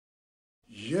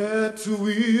Yet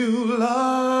will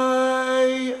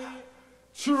I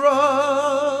trust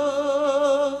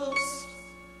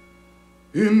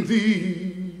in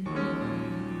thee.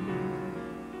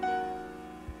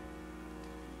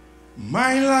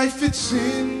 My life, it's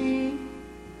in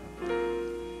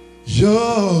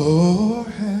your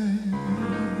hands.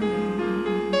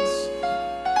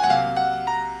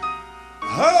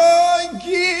 I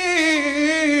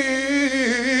give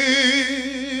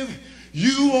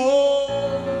you all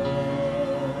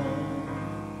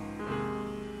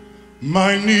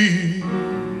my needs.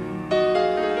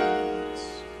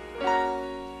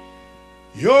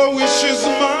 Your wish is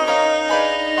my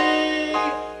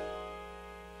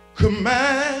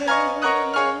command.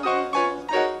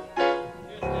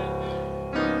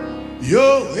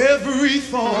 Your every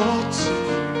thought,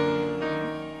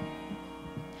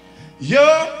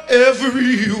 your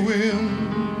every whim.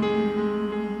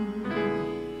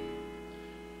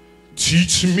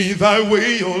 Teach me thy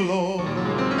way, O Lord.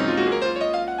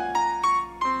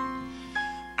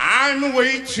 I'm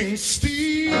waiting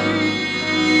still.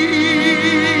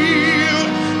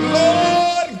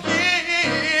 Lord, give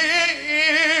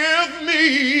me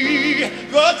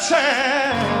the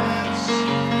chance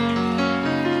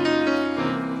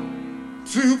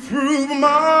to prove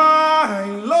my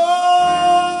love.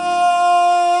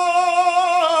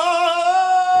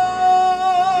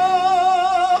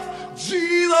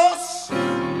 Jesus,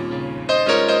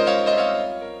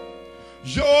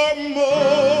 you're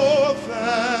more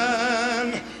than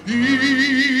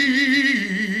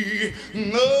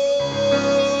enough.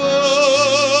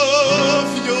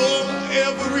 Your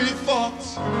every thought,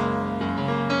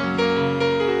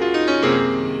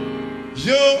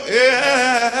 your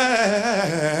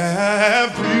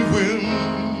every whim.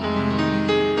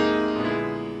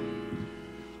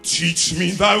 Teach me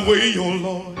thy way, O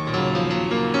Lord.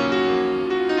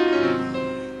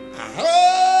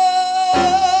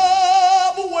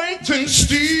 I'm waiting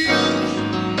still.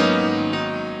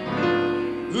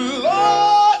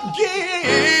 Lord, give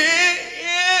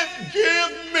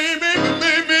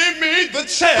me the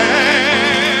chance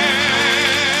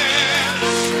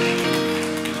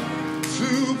to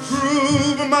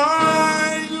prove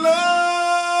my love.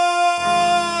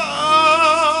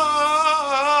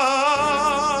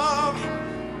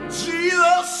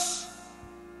 Jesus,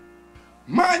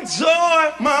 my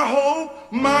joy, my hope,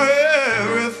 my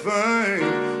everything.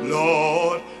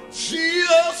 Lord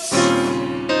Jesus,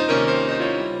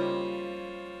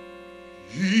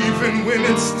 even when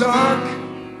it's dark,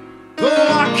 though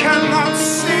I cannot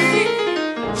see,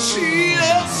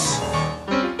 Jesus,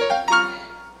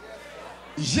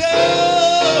 you're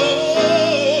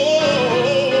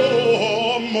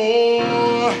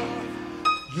more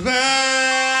than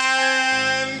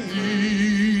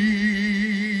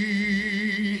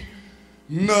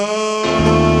enough.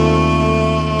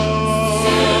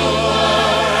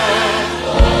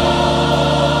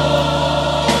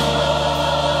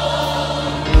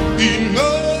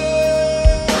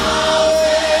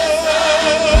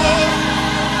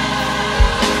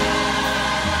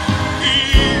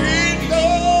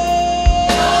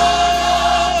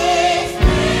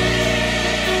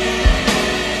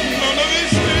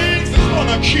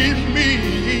 Keep me,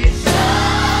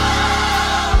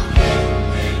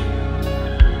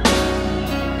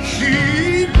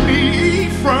 keep me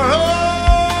from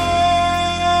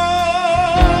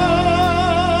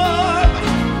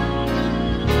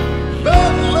the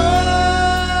love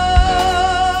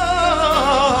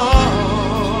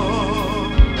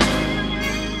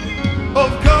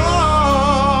of God.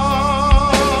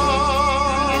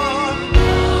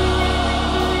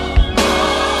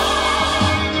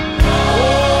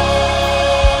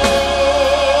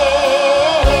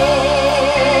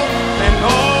 And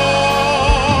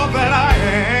all that I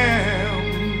have,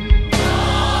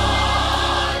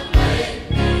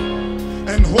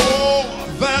 and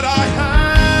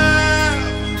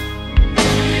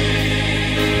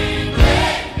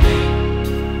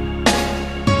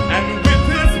with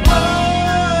His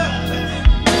blood,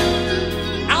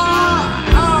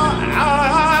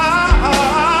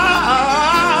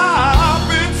 I've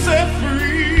been set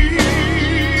free.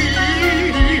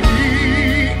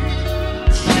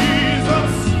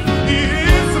 Jesus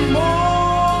is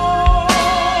more.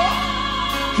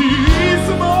 He's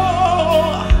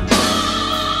more.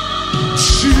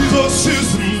 Jesus is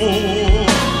more,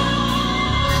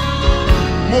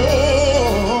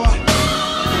 more.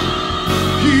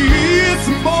 He is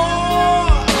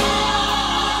more.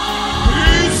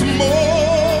 He's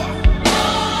more.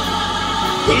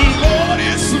 The Lord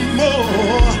is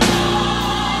more.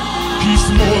 He's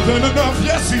more than enough.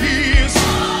 Yes, He is.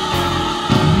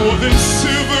 more than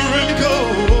silver